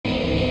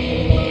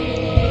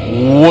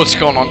What's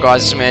going on,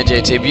 guys? It's me,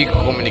 JT. If you can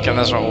call me Nick, and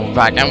that's right, we're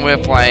back, and we're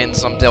playing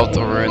some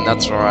Deltarune,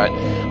 that's right.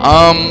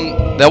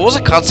 There was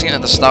a cutscene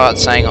at the start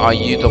saying, "Are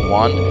you the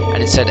one?"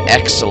 and it said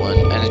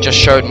excellent, and it just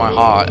showed my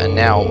heart, and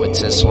now it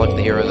says select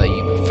the hero that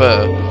you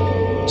prefer.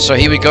 So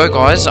here we go,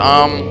 guys.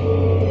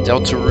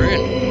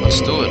 Deltarune. Let's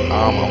do it.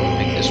 I'm gonna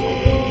pick this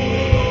one.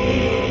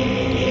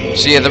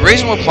 So yeah, the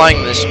reason we're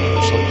playing this one,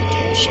 just look at the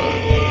torso.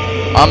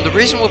 The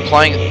reason we're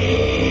playing, I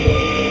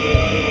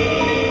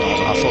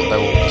thought they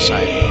were all the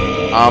same.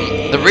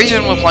 The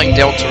reason we're playing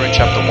Deltarune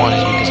Chapter 1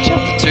 is because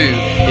Chapter 2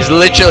 is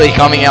literally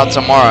coming out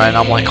tomorrow, and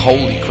I'm like,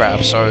 holy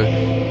crap, so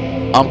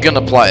I'm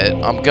gonna play it.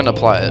 I'm gonna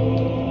play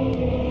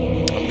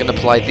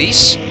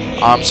this.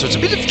 So it's a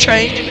bit of a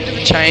change,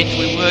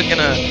 We were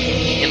gonna,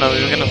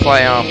 we were gonna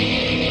play, a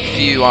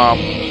few,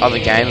 other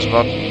games,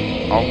 but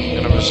I'm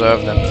gonna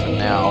reserve them for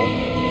now.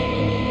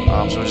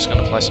 So we're just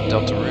gonna play some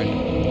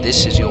Deltarune.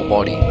 This is your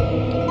body.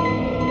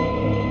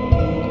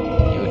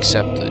 You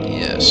accept it,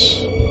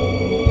 yes.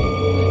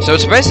 So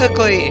it's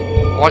basically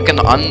like an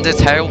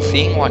Undertale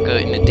thing, like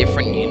in a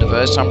different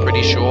universe, I'm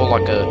pretty sure, I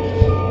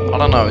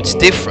don't know, it's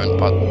different,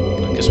 but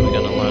I guess we're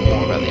going to learn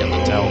more about the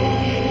Undertale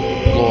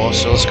lore.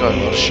 So let's go.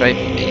 What shape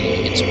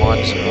its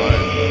mind is known?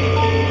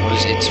 What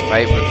is its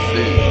favourite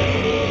food?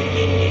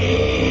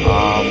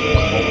 Cold,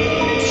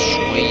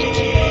 sweet,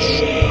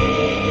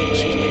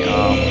 excuse me,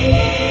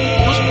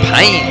 what was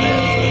pain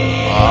there?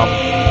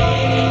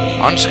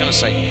 I'm just going to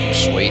say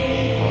sweet, I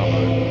don't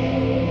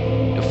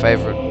know. Your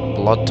favourite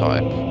blood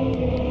type?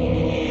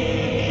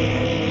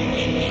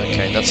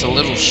 Okay, that's a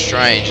little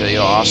strange that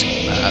you're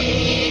asking that.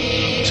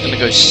 I'm just gonna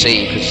go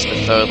C because it's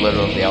the third letter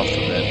of the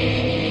alphabet.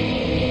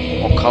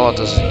 What color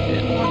does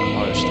it like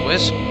most?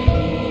 Where's...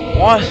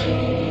 What?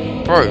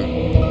 Bro,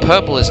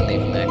 purple isn't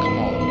even there, come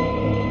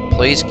on.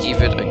 Please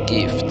give it a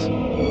gift.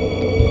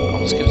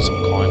 Let's give it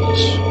some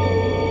kindness.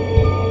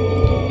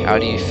 How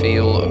do you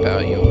feel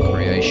about your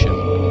creation?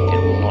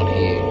 It will not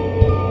hear.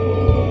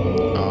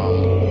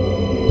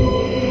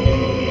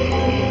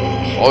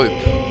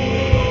 Hope.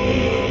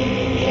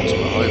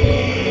 Ultimate hope.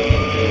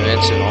 You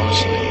answered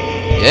honestly.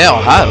 Yeah, I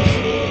have.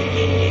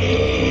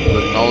 You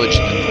acknowledge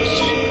the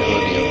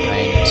possibility of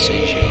pain and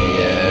seizure.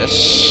 Yes.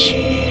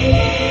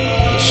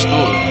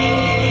 Understood.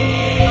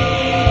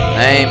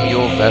 Name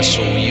your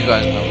vessel. You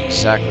guys know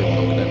exactly what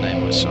I'm going to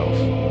name myself.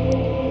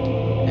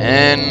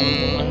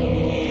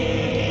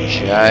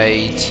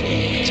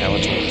 NJT. That's how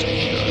it's always going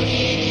to go.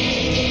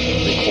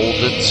 They called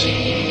it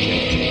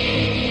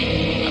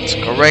JT. That's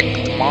correct,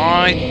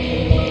 mate.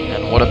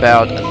 What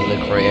about the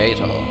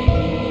creator?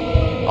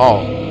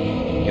 Oh,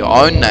 your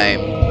own name.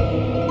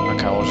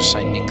 Okay, I'll just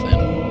say Nick then.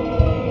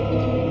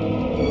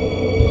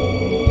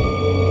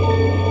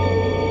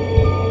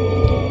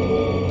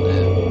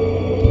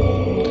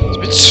 Yeah. It's a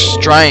bit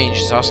strange,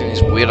 he's asking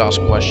these weird-ass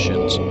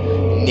questions.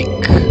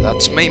 Nick,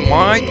 that's me,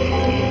 mate.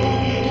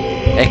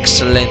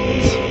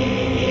 Excellent.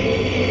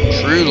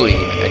 Truly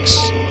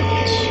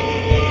excellent.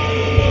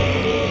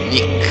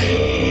 Nick.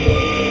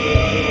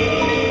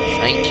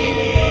 Thank you.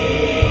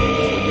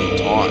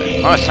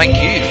 No, thank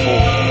you for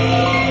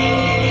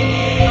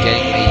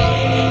getting me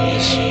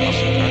this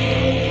awesome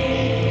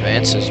character. Your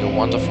answers, your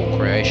wonderful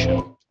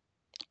creation.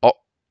 Oh,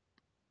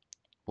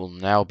 will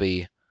now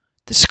be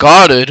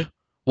discarded.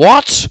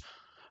 What?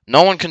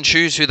 No one can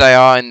choose who they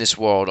are in this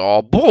world.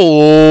 Oh,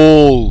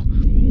 bull!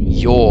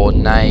 Your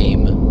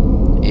name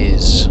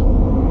is... Oh,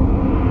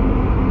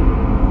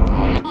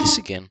 not this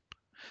again.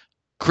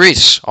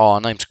 Chris. Oh, our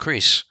name's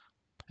Chris.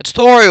 It's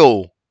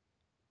Toriel.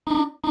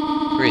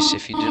 Chris,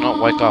 if you do not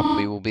wake up,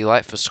 we will be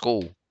late for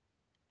school.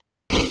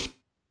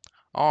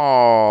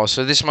 Oh,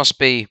 so this must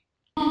be...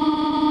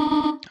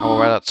 I'll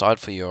wait outside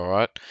for you,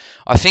 alright?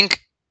 I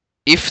think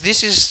if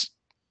this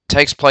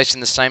takes place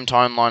in the same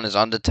timeline as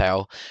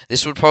Undertale,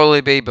 this would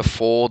probably be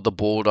before the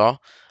border,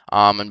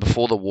 and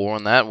before the war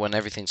and that, when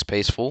everything's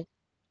peaceful.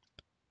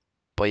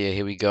 But yeah,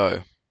 here we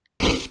go.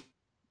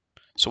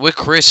 So we're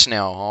Chris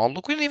now. Oh,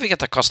 look, we didn't even get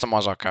to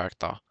customize our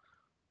character.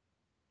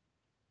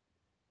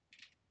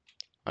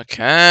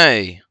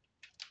 Okay.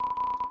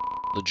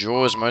 The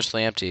drawer is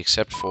mostly empty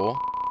except for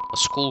a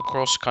school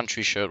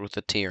cross-country shirt with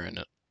a tear in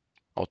it.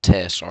 Or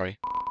tear, sorry.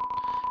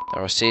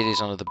 There are CDs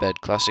under the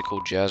bed,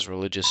 classical, jazz,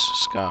 religious,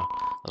 ska.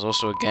 There's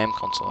also a game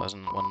console, as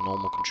in one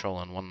normal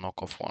controller and one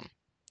knockoff one.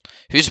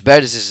 Whose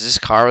bed is this? Is this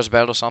Kara's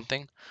bed or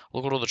something?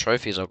 Look at all the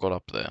trophies I've got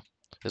up there.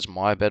 There's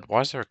my bed. Why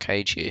is there a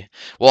cage here?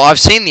 Well, I've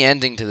seen the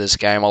ending to this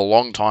game a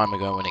long time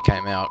ago when it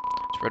came out.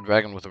 It's a red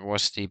dragon with a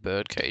rusty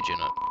bird cage in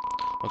it.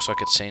 Looks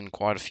like it's seen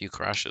quite a few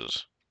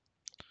crashes.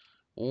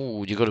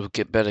 Ooh, you got to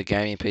get better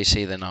gaming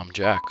PC than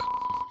Jack.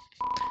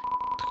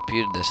 The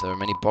computer desk. There are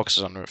many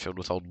boxes under it filled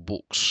with old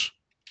books.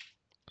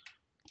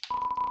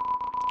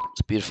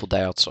 It's a beautiful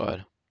day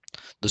outside.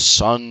 The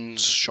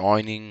sun's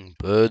shining,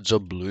 birds are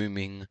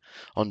blooming.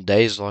 On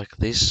days like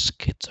this,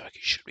 Kitsaki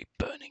should be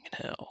burning in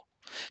hell.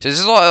 So this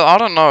is like, I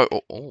don't know.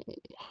 Oh,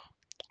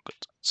 look at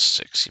that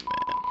sexy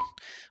man.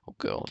 Or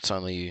girl, it's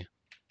only you.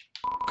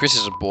 Chris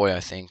is a boy,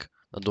 I think.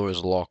 The door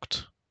is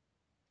locked.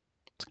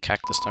 It's a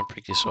cactus. Don't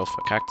prick yourself.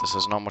 A cactus.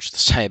 There's not much to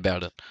say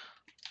about it.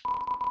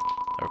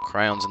 There are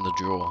crayons in the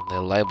drawer.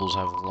 Their labels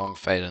have long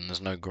faded and there's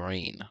no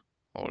green.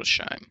 What a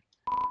shame.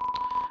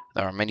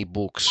 There are many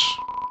books.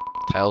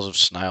 Tales of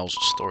Snails,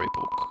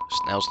 storybook.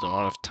 Snails do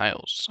not have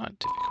tails.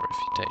 Scientific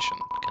refutation.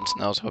 Can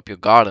snails help your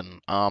garden?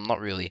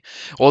 Not really.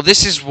 Well,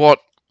 this is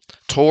what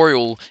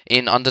Toriel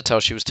in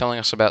Undertale, she was telling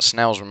us about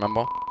snails,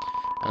 remember?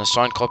 And a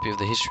signed copy of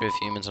the History of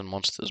Humans and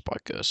Monsters by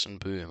Gerson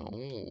Boom.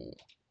 Ooh.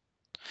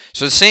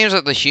 So it seems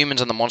that the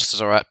humans and the monsters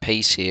are at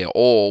peace here,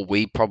 or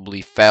we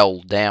probably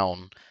fell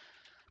down.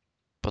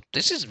 But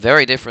this is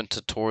very different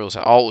to Toriel's.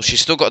 Oh,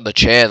 she's still got the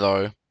chair,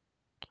 though.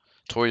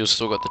 Toriel's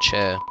still got the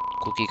chair.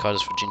 Cookie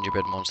cutters for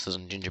gingerbread monsters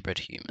and gingerbread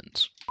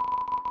humans.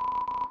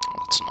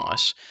 That's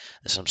nice.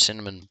 There's some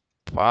cinnamon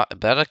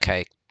butter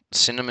cake.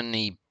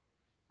 Cinnamony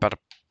butter.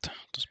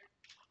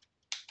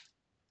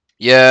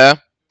 Yeah.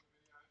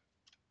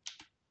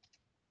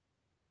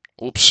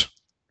 Oops.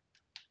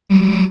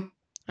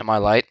 Am I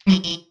late?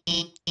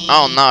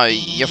 Oh no,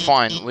 you're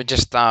fine. We're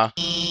just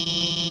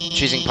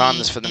choosing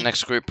partners for the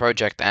next group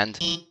project, and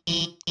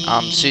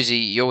Susie,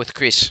 you're with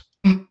Chris.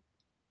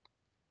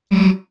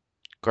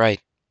 Great.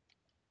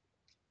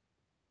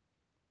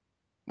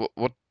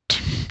 What?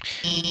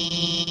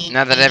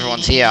 Now that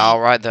everyone's here, I'll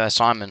write the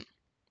assignment.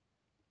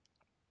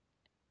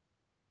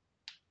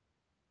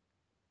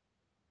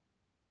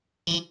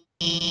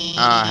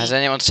 Has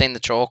anyone seen the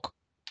chalk?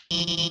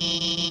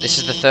 This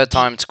is the third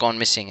time it's gone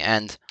missing,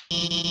 and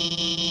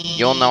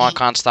you all know I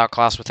can't start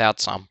class without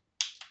some.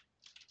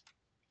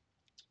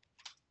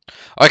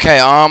 Okay,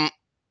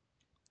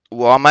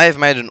 well, I may have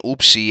made an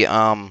oopsie,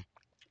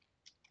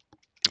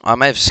 I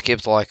may have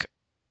skipped, like,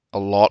 a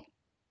lot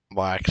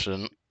by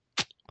accident.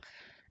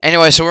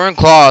 Anyway, so we're in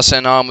class,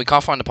 and, we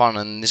can't find a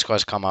partner, and this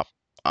guy's come up.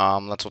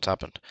 That's what's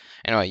happened.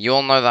 Anyway, you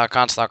all know that I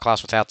can't start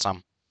class without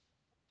some.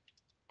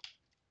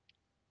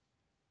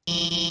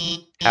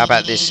 How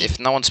about this? If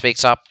no one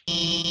speaks up,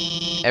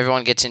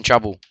 everyone gets in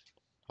trouble.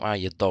 Wow,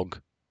 you dog.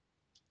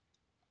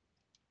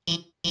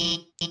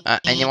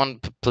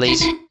 Anyone,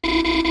 please?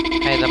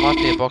 Hey, there might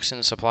be a box in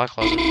the supply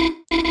closet.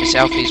 Miss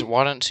Alfie's,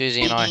 why don't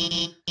Susie and I...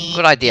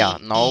 Good idea.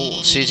 No,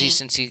 Susie,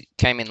 since you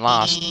came in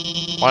last,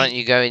 why don't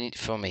you go in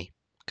for me?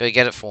 Go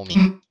get it for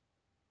me.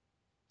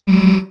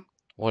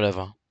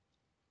 Whatever.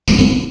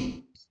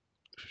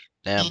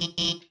 Damn.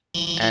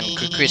 And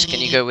Chris, can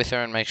you go with her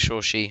and make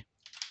sure she...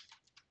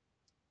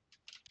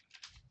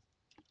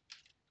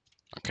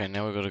 Okay,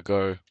 now we've got to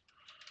go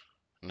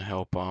and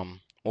help, what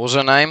was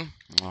her name?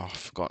 Oh, I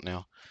forgot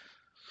now.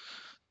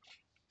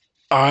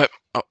 Alright.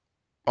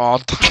 Oh,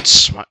 don't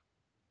smoke.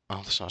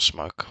 Oh, there's no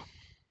smoke.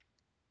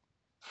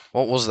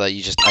 What was that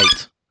you just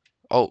ate?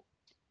 Oh.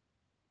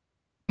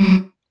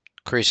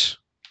 Chris.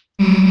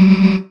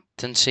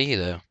 Didn't see you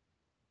there.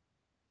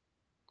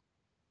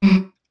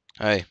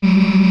 Hey.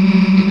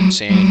 You didn't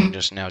see anything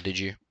just now, did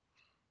you?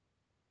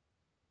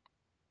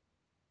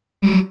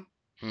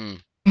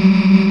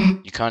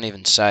 You can't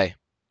even say.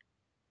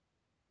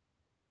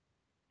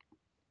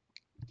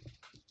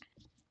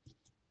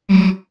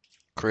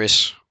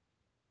 Chris.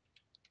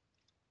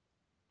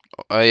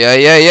 Oh,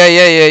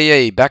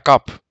 yeah. Back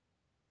up.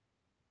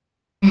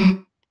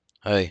 Hey.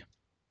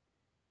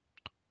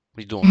 What are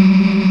you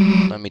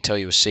doing? Let me tell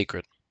you a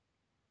secret.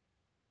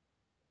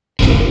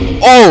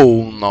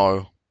 Oh,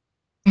 no.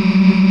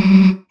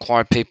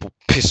 Quiet people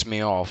piss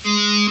me off.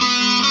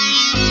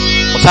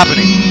 What's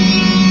happening?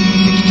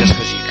 I think just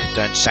because you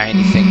don't say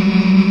anything,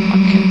 I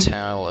can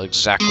tell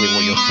exactly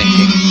what you're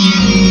thinking.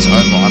 It's over.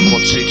 I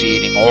caught Suji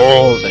eating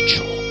all the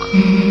chalk.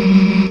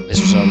 This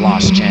was her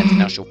last chance.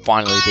 Now she'll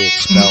finally be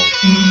expelled.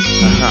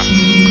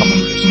 Come on,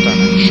 Chris. Don't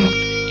act shocked.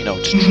 You know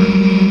it's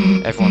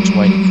true. Everyone's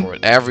waiting for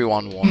it.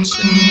 Everyone wants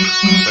it.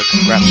 So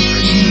congrats,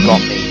 Chris. You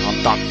got me.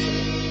 I'm done for.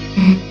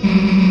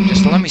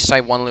 Just let me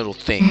say one little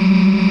thing.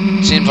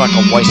 It seems like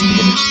a waste to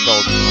get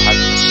expelled for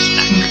having a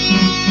snack.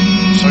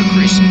 So,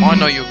 Chris, I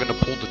know you're going to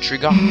pull the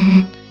trigger.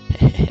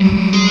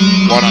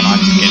 Why don't I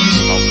just get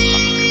expelled for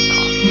some real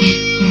carnage?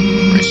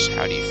 Chris,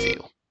 how do you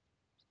feel?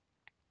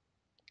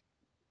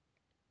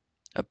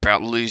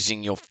 About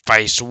losing your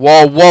face.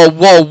 Whoa,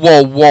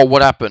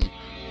 what happened?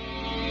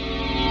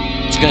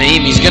 He's gonna eat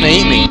me, he's gonna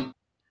eat me!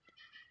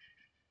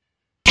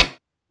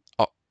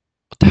 Oh,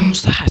 what the hell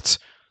was that?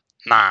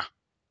 Nah.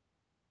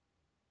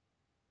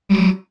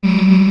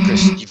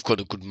 Chris, you've got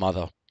a good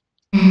mother.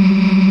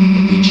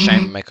 It'd be a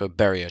shame to make her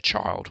bury a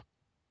child.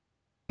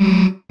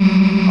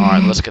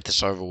 Alright, let's get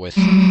this over with.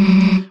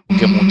 We'll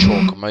get more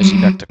chalk,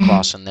 mosey back to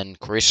class, and then,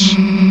 Chris,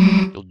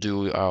 you'll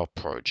do our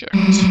project.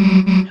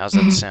 How's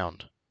that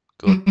sound?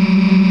 Good.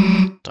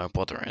 Don't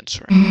bother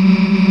answering.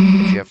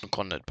 If you haven't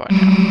gotten it by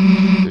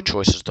now, your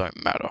choices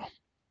don't matter.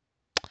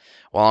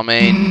 Well, I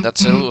mean,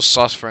 that's a little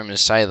sus for him to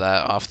say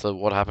that after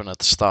what happened at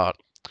the start.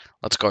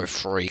 Let's go,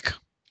 freak.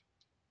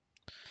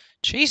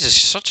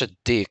 Jesus, you're such a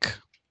dick.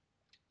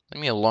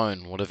 Leave me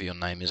alone, whatever your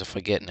name is, I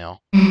forget now.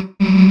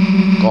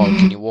 God,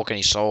 can you walk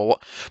any slower?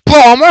 Bro,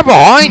 I'm right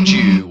behind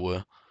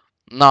you!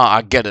 Nah,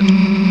 I get it.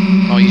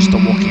 Not used to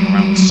walking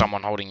around with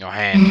someone holding your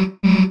hand.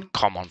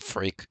 Come on,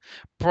 freak.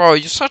 Bro,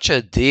 you're such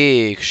a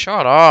dick.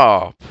 Shut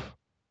up.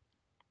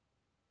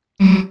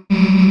 Oh,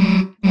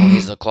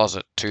 here's the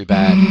closet. Too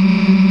bad.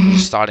 We're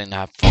starting to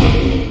have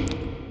fun.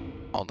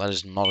 Oh, that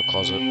is not a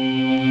closet.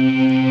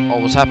 Oh,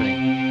 what's happening?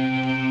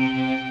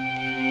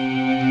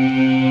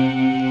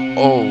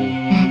 Oh.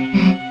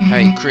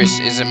 Hey, Chris,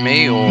 is it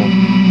me or...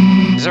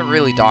 Is it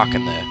really dark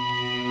in there?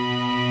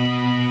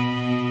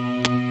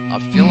 I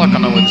feel like I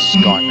know where this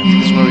is going. I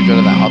think this is where we go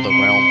to that other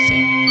realm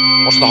thing.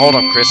 What's the hold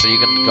up, Chris? Are you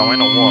gonna go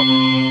in or what?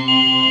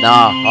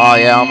 Nah. Oh,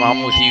 yeah,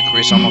 I'm with you,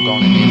 Chris. I'm not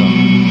going in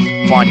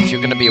either. Fine, if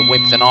you're gonna be a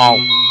whip, then I'll...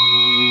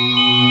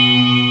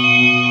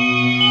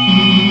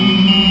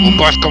 We'll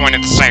both go in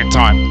at the same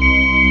time.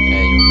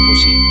 Yeah, you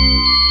pussy.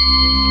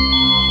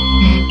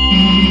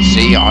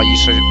 See, why are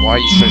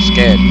you so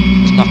scared?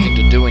 There's nothing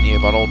to do in here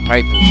but old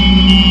papers.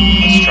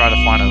 Let's try to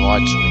find a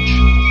light switch.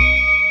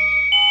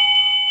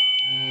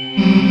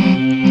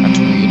 That's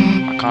weird.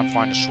 I can't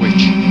find a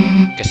switch.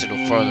 Guess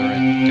it'll further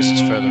in. Guess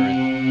it's further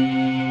in.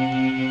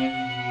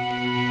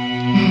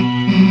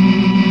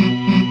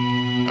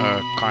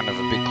 Kind of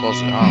a big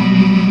closet. Oh.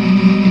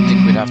 You'd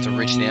think we'd have to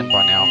reach the end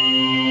by now.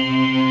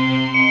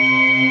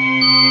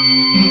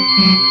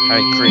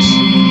 Hey, Chris. I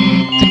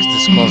think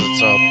this closet's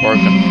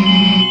broken.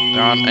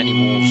 There aren't any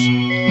walls.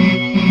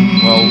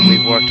 Well,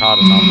 we've worked hard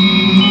enough.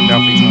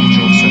 Delphi's wants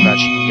George so bad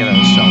she can get it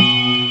herself.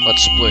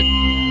 Let's split.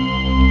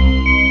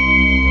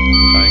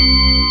 Okay.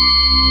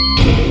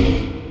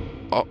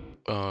 Oh,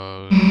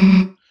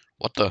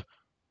 what the?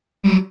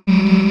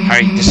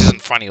 Hey, this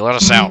isn't funny. Let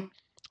us out.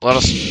 Let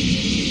us...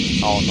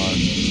 Oh, no.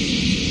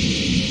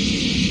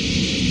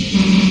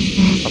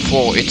 The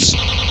floor, it's...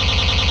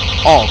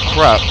 Oh,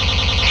 crap.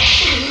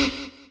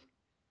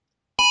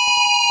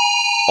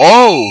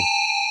 Oh!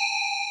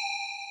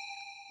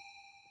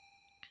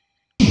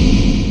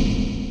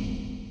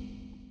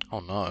 Oh,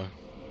 no.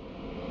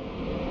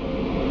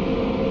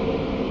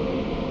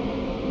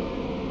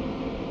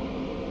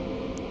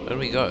 Where do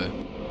we go?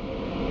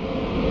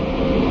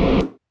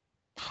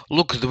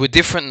 Look, we're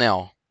different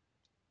now.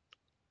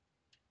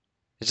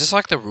 Is this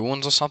like the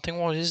ruins or something?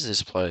 What is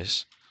this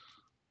place?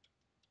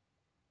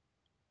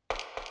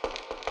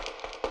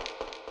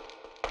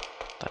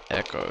 That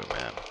echo,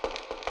 man.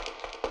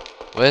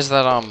 Where's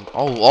that,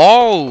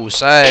 Oh,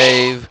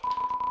 save!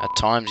 At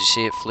times you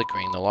see it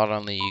flickering, the light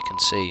only you can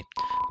see.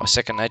 By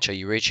second nature,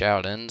 you reach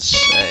out and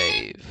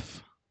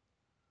save.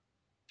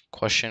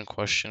 Question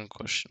mark.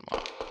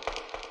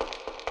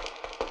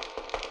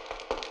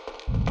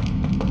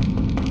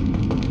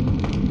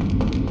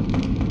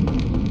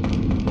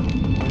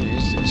 What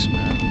is this,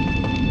 man?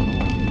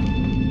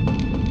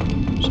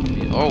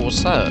 Oh,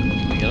 what's that?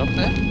 Can we get up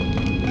there?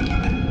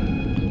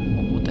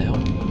 Oh, what the hell?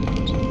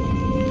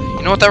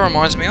 You know what that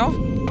reminds me of?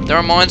 That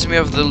reminds me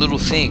of the little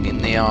thing in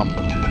the,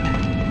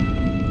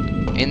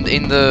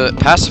 in the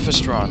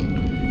pacifist run.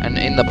 And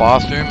in the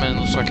bathroom, and it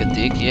looks like a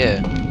dick,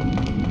 yeah.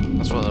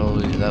 That's what that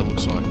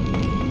looks like.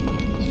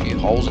 There's a few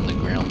holes in the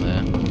ground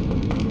there.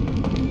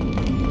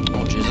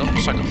 Oh jeez, that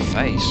looks like a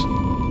face.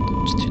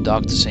 It's too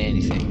dark to see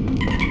anything.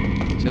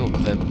 See, look,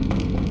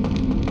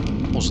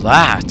 what's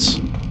that?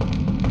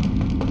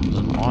 There's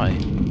an eye.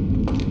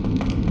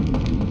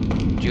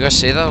 Do you guys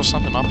see that or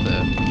something up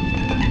there?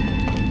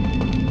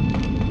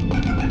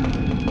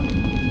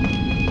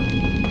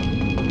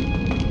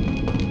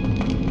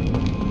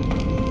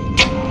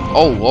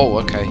 Oh, whoa,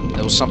 okay.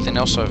 There was something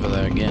else over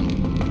there again.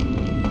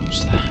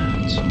 What's that?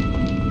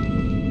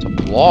 It's a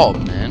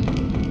blob, man.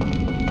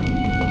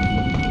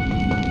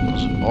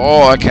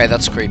 Oh, okay,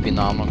 that's creepy.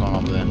 No, I'm not going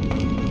up there.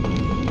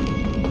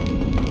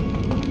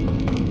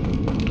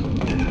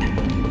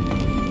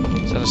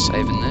 Is that a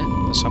save in there?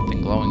 There's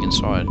something glowing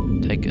inside.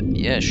 Take it.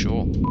 Yeah,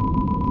 sure.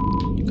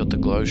 You got the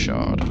glow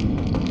shard.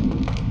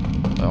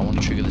 Oh, I want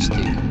to trigger this tick. I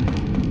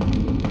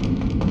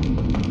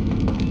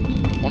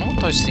wonder what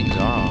those things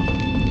are.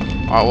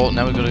 Alright, well,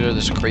 now we've got to go to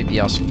this creepy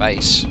ass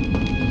face.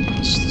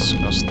 It's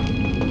disgusting.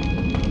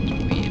 It's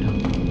weird.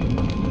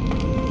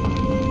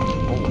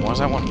 Oh, why is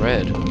that one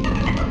red?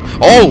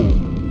 Oh!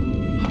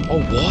 Oh,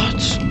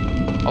 what?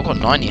 I've got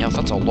 90 health,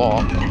 that's a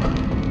lot.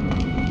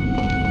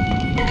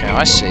 Okay,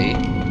 I see.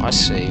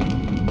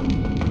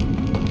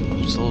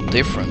 It's a little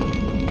different.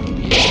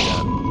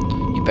 Yeah.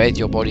 You bathe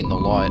your body in the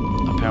light.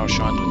 A power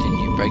shines within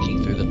you,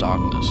 breaking through the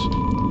darkness.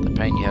 The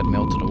pain you had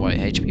melted away.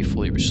 HP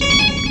fully restored.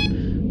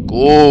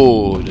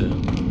 Good.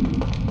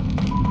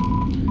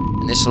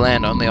 In this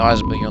land, only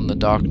eyes beyond the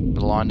dark,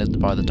 blinded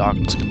by the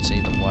darkness, can see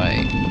the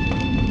way.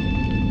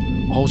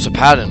 Oh, it's a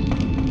pattern.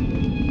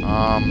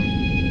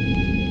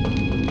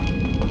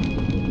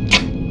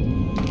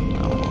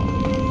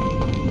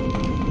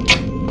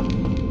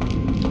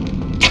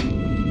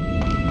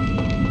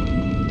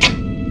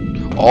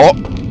 Oh.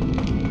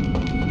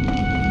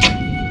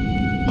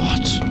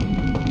 What?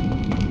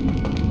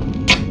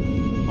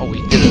 Oh, we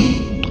did it.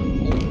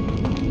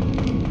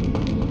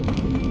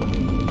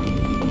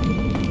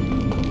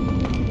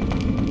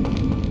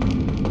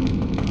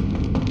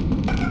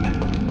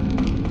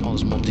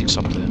 There's more dicks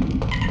up there.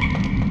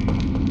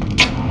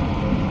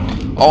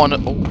 Oh, and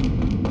oh.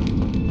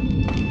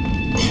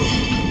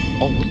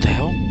 the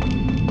hell?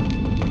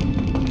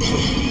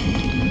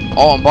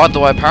 Oh, and by the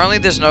way, apparently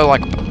there's no,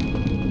 like...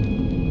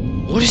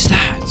 What is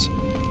that?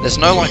 There's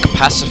no, like,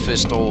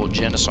 pacifist or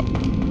genocide...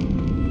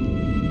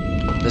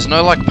 There's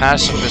no, like,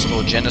 pacifist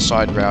or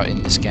genocide route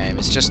in this game.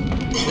 It's just...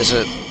 There's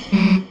a...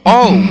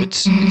 Oh,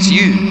 it's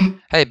you.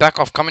 Hey, back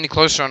off. Come any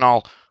closer and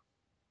I'll...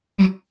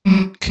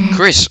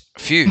 Chris,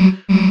 phew.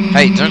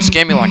 Hey, don't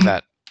scare me like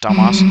that,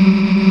 dumbass.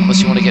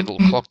 Unless you want to get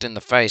clocked in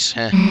the face,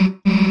 heh.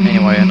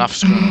 Anyway, enough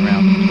screwing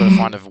around. We've got to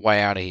find a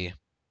way out of here.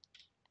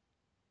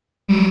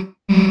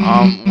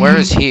 Where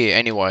is here,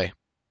 anyway?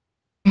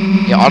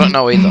 Yeah, I don't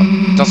know either.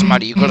 It doesn't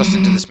matter, you got us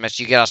into this mess,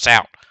 you get us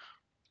out.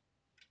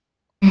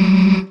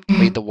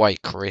 Lead the way,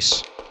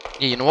 Chris.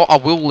 Yeah, you know what? I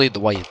will lead the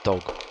way, you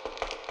dog.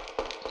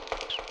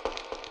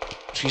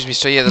 Excuse me,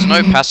 so yeah, there's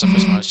no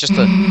pacifist one. It's just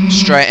a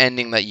straight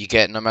ending that you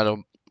get no matter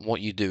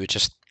what you do. It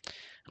just...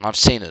 And I've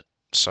seen it,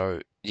 so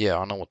yeah,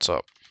 I know what's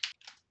up.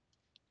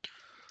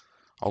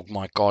 Oh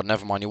my god,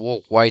 never mind, you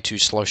walk way too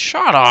slow.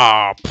 Shut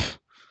up!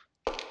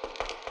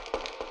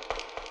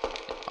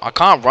 I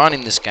can't run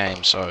in this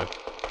game, so...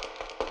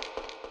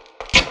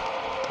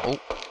 Oh.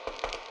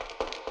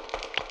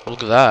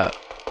 Look at that.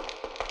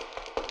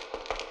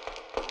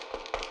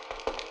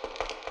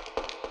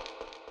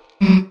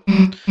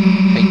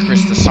 Hey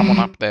Chris, there's someone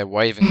up there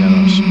waving at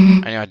us.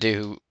 Any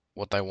idea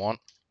what they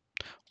want?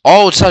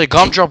 Oh, it's that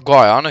gumdrop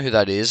guy. I know who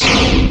that is.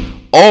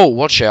 Oh,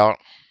 watch out.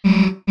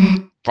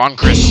 Run,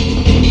 Chris.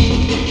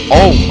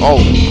 Oh,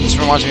 this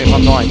reminds me of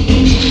Undying.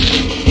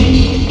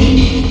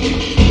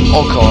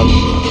 Oh god.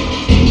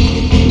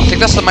 I think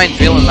that's the main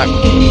villain that...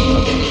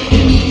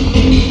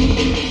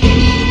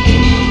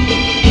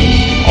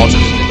 Oh, it's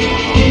because it didn't run.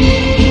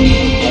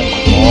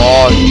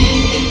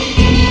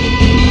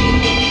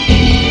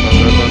 Oh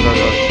my god. Go.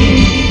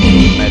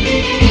 Made it.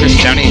 Chris,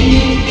 down here.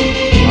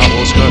 Alright, well,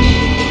 let's go.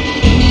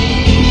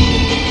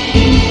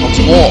 Once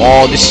more.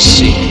 Oh, this is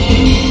sick.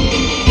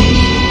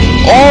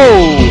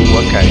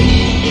 Oh, okay.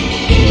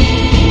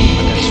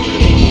 That's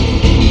really cool.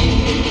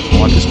 I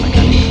like this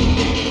mechanic.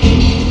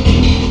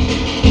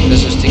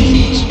 There's those stick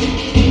things.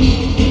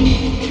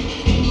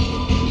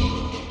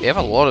 We have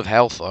a lot of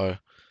health, though.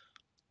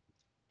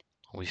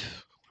 Where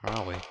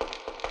are we?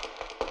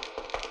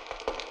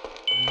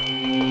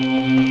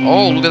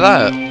 Oh, look at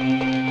that!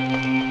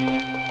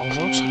 Oh,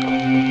 that looks like a...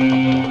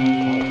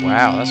 Oh,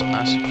 wow, that's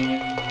massive.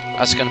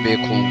 That's gonna be a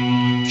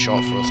cool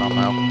shot for a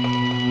thumbnail.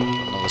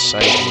 Another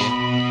save here.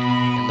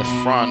 In the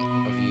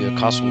front of you, a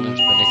castle looms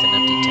beneath an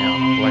empty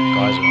town. A black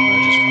geyser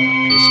emerges from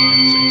it, piercing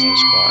into the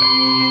sky.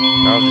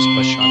 The power of this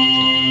place shines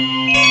within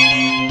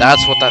you.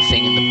 That's what that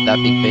thing in that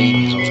big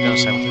beam is. I was gonna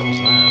say, what the hell was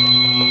that?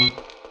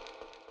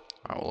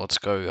 Alright, well, let's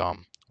go,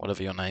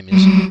 whatever your name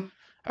is.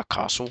 A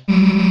castle?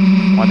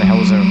 Why the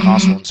hell is there a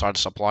castle inside a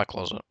supply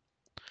closet?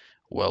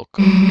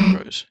 Welcome,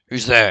 heroes.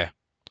 Who's there?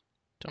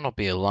 Do not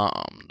be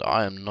alarmed.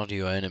 I am not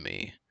your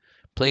enemy.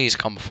 Please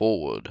come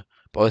forward,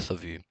 both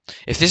of you.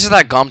 If this is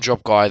that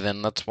gumdrop guy,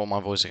 then that's what my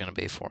voice is going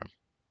to be for him.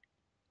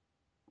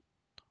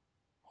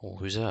 Oh,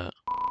 who's that?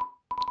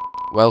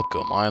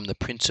 Welcome, I am the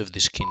prince of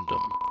this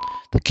kingdom.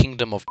 The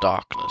kingdom of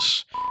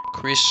darkness.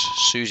 Chris,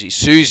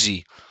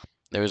 Susie!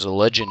 There is a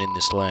legend in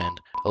this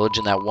land. A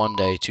legend that one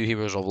day, two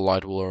heroes of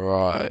light will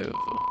arrive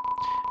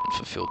and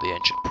fulfill the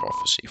ancient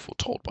prophecy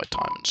foretold by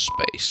time and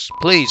space.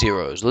 Please,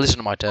 heroes, listen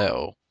to my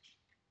tale.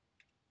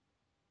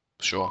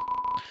 Sure.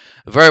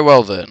 Very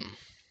well, then.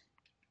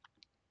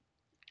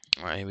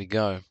 Alright, here we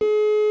go.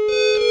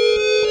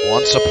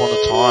 Once upon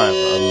a time,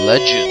 a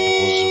legend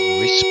was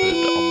whispered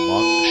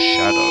among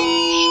shadows.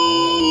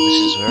 Oh, this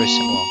is very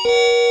similar.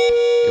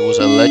 It was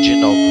a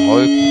legend of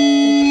hope, of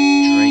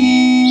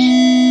dreams.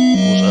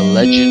 It was a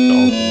legend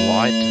of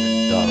light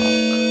and dark.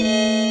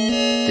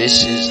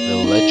 This is the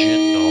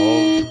legend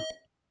of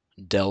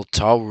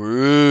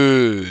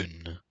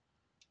Deltarune.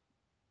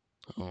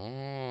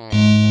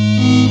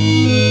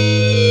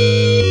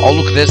 Oh,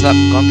 look, there's that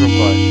gumdrop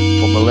guy.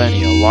 For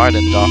millennia, light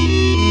and dark,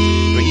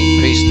 bringing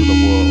peace to the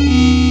world.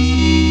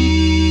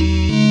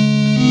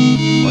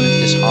 But if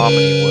this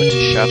harmony were to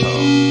shatter, a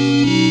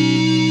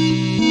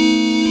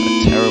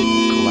terrible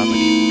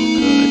calamity would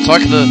occur. It's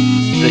like the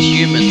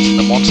humans,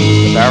 the monsters,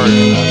 the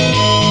barrier that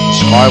the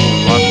sky will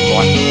run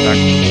black and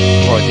back.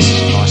 Bro, this is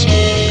a nice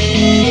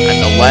movie. And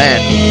the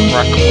land will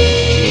crackle in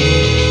fear.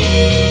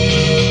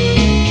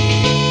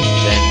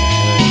 Then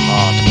her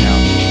heart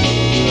pounding will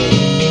turn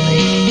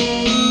pain.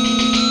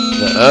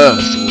 The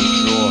earth will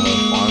draw her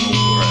final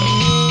breath.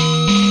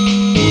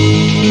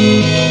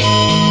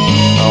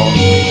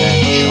 Only then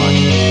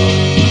shining the moon.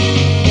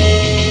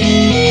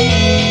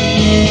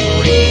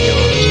 Three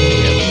heroes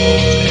near the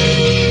world's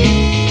edge.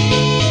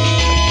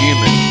 A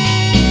human,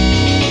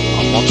 a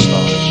monster,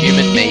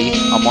 human me,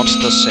 a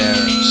monster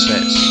says,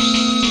 and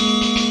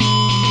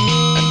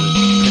the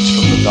prince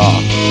from the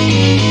dark.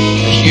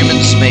 The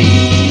human's me,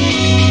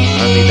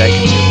 only they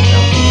can see the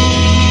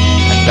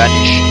mountain and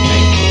banish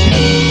angels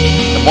heaven.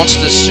 The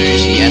monster's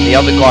Susie, and the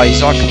other guy,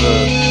 he's like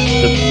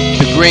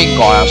the green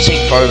guy. I've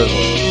seen photos of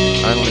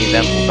him. Only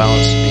them will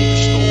balance to be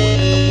restored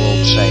and the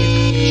world saved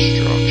from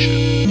destruction.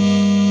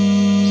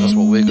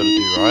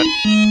 right?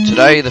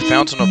 Today, the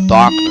Fountain of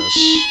Darkness,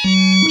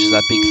 which is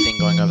that big thing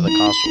going over the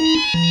castle,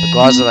 the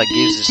geyser that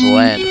gives this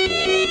land form,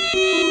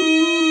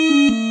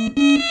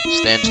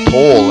 stands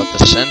tall at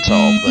the center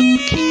of the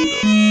kingdom.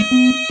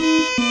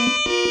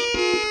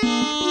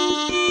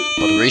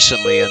 But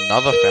recently,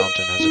 another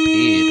fountain has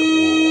appeared on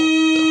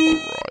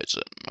the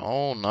horizon.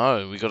 Oh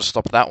no, we gotta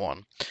stop that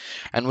one.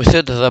 And with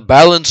it, the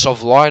balance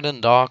of light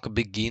and dark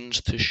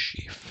begins to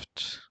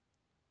shift.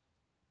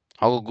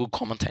 I got good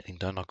commentating,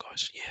 don't I,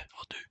 guys? Yeah,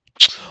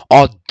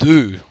 I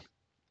do.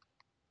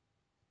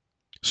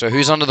 So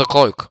who's under the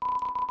cloak?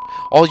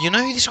 Oh, you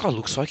know who this guy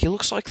looks like? He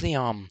looks like the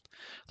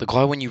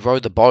guy when you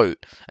rode the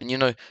boat, and you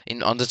know in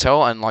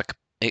Undertale, and like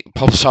it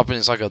pops up and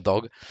it's like a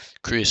dog.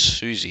 Chris,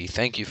 Susie,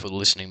 thank you for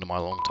listening to my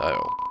long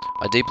tale.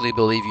 I deeply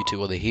believe you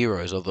two are the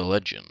heroes of the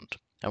legend,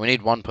 and we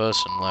need one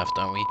person left,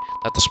 don't we?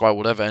 That despite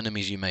whatever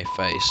enemies you may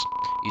face,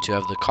 you two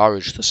have the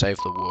courage to save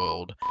the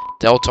world.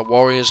 Delta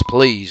warriors,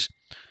 please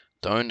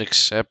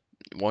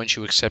won't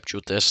you accept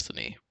your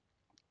destiny?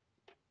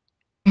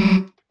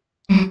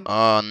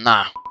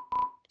 Nah.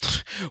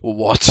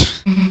 What?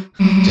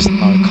 Just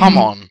no. Come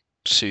on,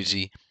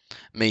 Susie.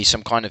 Me,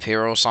 some kind of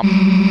hero or something?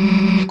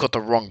 You've got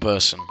the wrong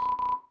person.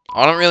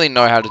 I don't really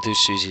know how to do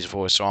Susie's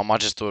voice, so I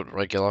might just do it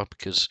regular,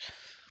 because...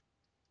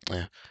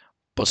 yeah.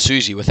 But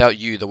Susie, without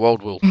you, the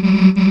world will...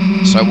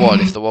 So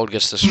what, if the world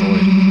gets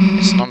destroyed?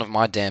 It's none of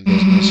my damn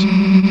business.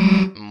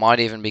 It might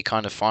even be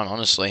kind of fun,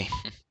 honestly.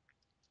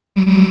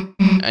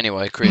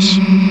 Anyway, Chris,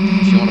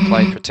 if you want to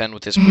play pretend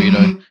with this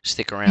weirdo,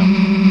 stick around.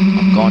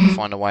 I'm going to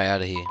find a way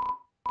out of here.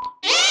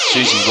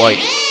 Susie, wait.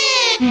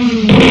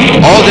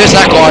 Oh, there's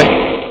that guy!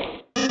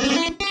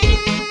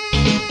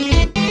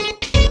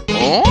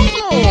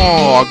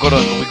 Oh,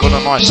 we got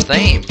a nice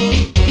theme.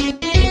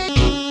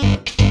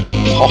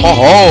 Ho ho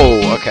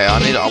ho! Okay,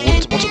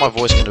 what's my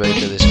voice going to be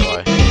for this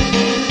guy?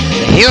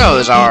 The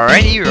heroes are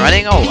already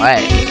running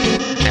away,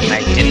 and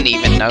they didn't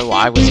even know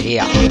I was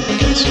here.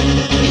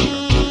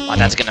 Well,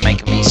 that's going to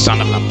make me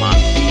son of the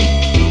month.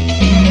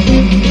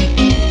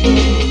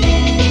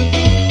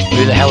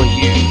 Who the hell are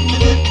you?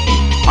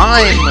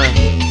 I'm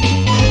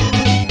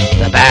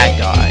the bad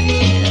guy.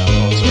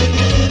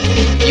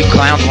 You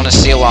clowns want to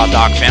steal our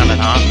dark fountain,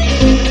 huh?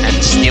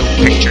 And still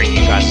picturing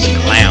you guys as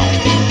clowns.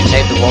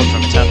 Save the world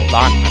from eternal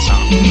darkness,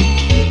 huh?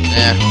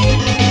 Yeah.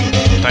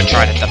 Don't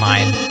try to deny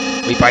it.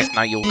 We both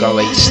know you'll go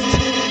east.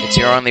 It's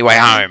your only way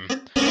home.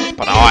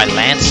 But I,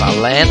 Lancer,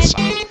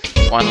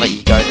 won't let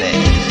you go there.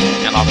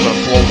 And I've got a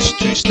flawless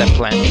two-step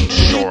plan to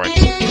ensure it.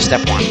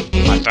 Step 1,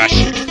 I thrash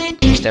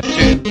you. Step 2,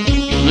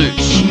 you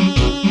lose.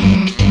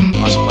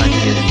 Nice plan,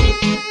 kid.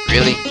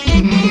 Really?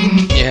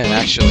 Yeah,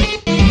 actually.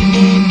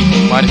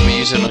 Mind if we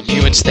use it on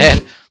you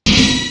instead?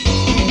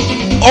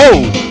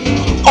 Oh!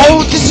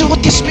 Oh, this is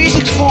what this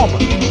music's from!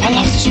 I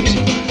love this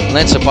music.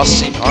 Lancer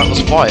busts in. Alright,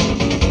 let's fight.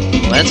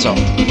 Lancer.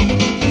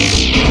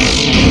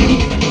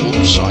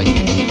 Oops, I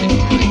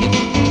didn't really hit.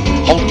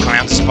 Hold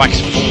clown, the spike is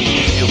full.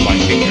 Feel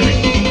like victory.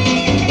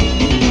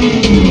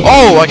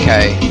 Oh,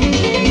 okay.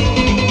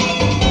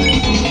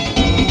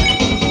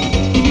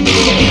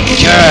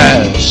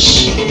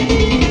 Yes!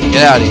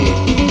 Get out of here.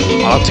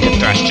 I like to get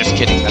thrashed, just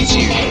kidding, that's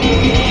you.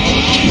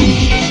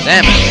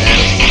 Damn it, man.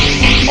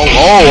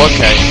 Oh,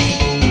 okay.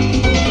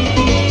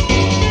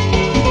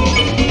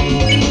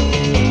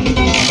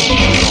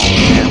 Oh,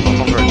 damn, I'm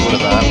not very good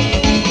at that.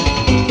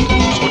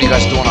 So what are you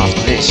guys doing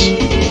after this?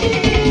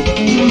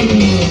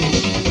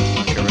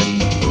 Okay, ready.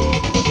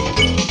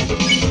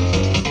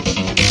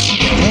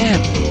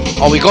 Damn.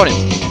 Oh, we got him.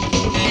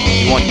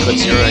 You got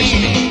 0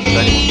 HP.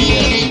 Don't even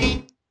cares.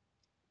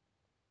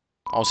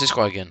 Oh, it's this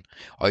guy again.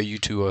 Are you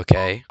two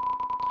okay?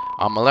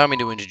 Allow me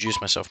to introduce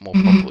myself more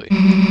properly.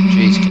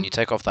 Jeez, can you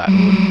take off that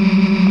hood?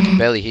 I can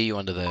barely hear you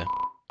under there.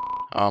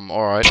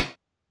 Alright.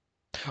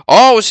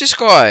 Oh, it's this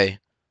guy!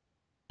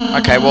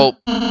 Okay, well,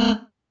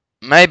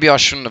 maybe I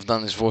shouldn't have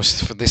done this voice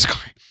for this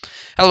guy.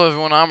 Hello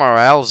everyone, I'm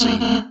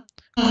Alzi.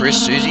 Chris,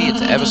 Susie,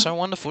 it's ever so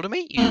wonderful to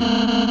meet you.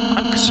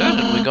 I'm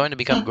certain we're going to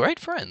become great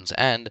friends,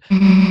 and...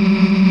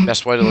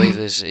 best way to leave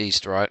this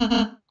east, right?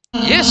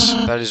 Yes,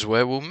 that is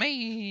where we'll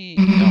meet.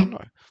 Oh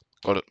no,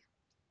 got it.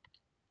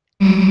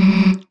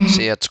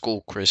 See you at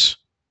school, Chris.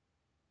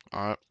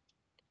 Alright,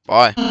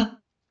 bye.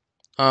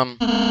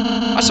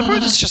 I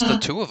suppose it's just the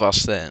two of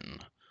us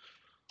then.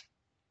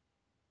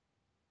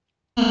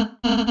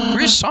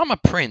 Chris, I'm a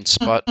prince,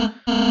 but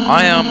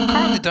I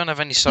currently don't have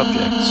any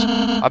subjects.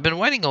 I've been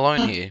waiting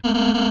alone here.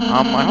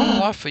 My whole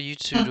life for you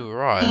two to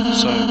arrive,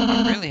 so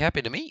I'm really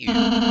happy to meet you.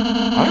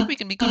 I hope we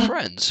can be good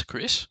friends,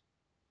 Chris.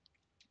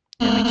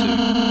 Yeah, me too.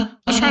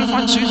 Let's try to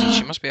find Susie.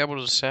 She must be able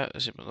to say...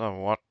 oh,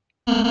 what?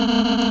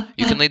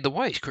 You can lead the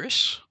way,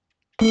 Chris.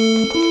 Hey,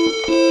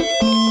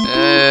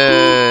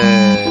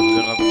 we've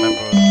got another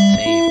member of the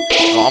team.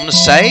 Well, I'm gonna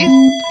say,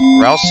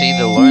 Ralsei,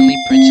 the lonely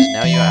prince, is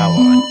now your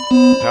ally.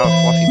 The power of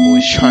Fluffy Boy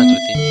shines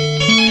within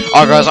you.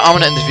 Alright guys, I'm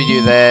gonna end the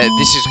video there.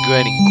 This is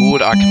getting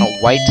good. I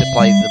cannot wait to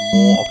play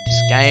more of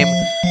this game.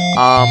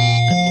 And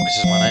look, this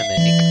is my name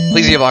there, Nick.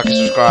 Please leave a like and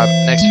subscribe.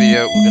 Next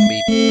video, we're gonna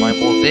be playing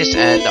more of this,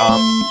 and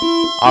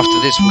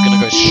After this, we're going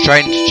to go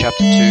straight into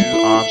chapter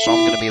 2. So I'm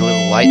going to be a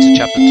little late to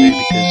chapter 2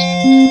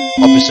 because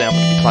obviously I'm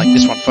going to be playing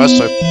this one first.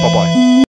 So bye bye.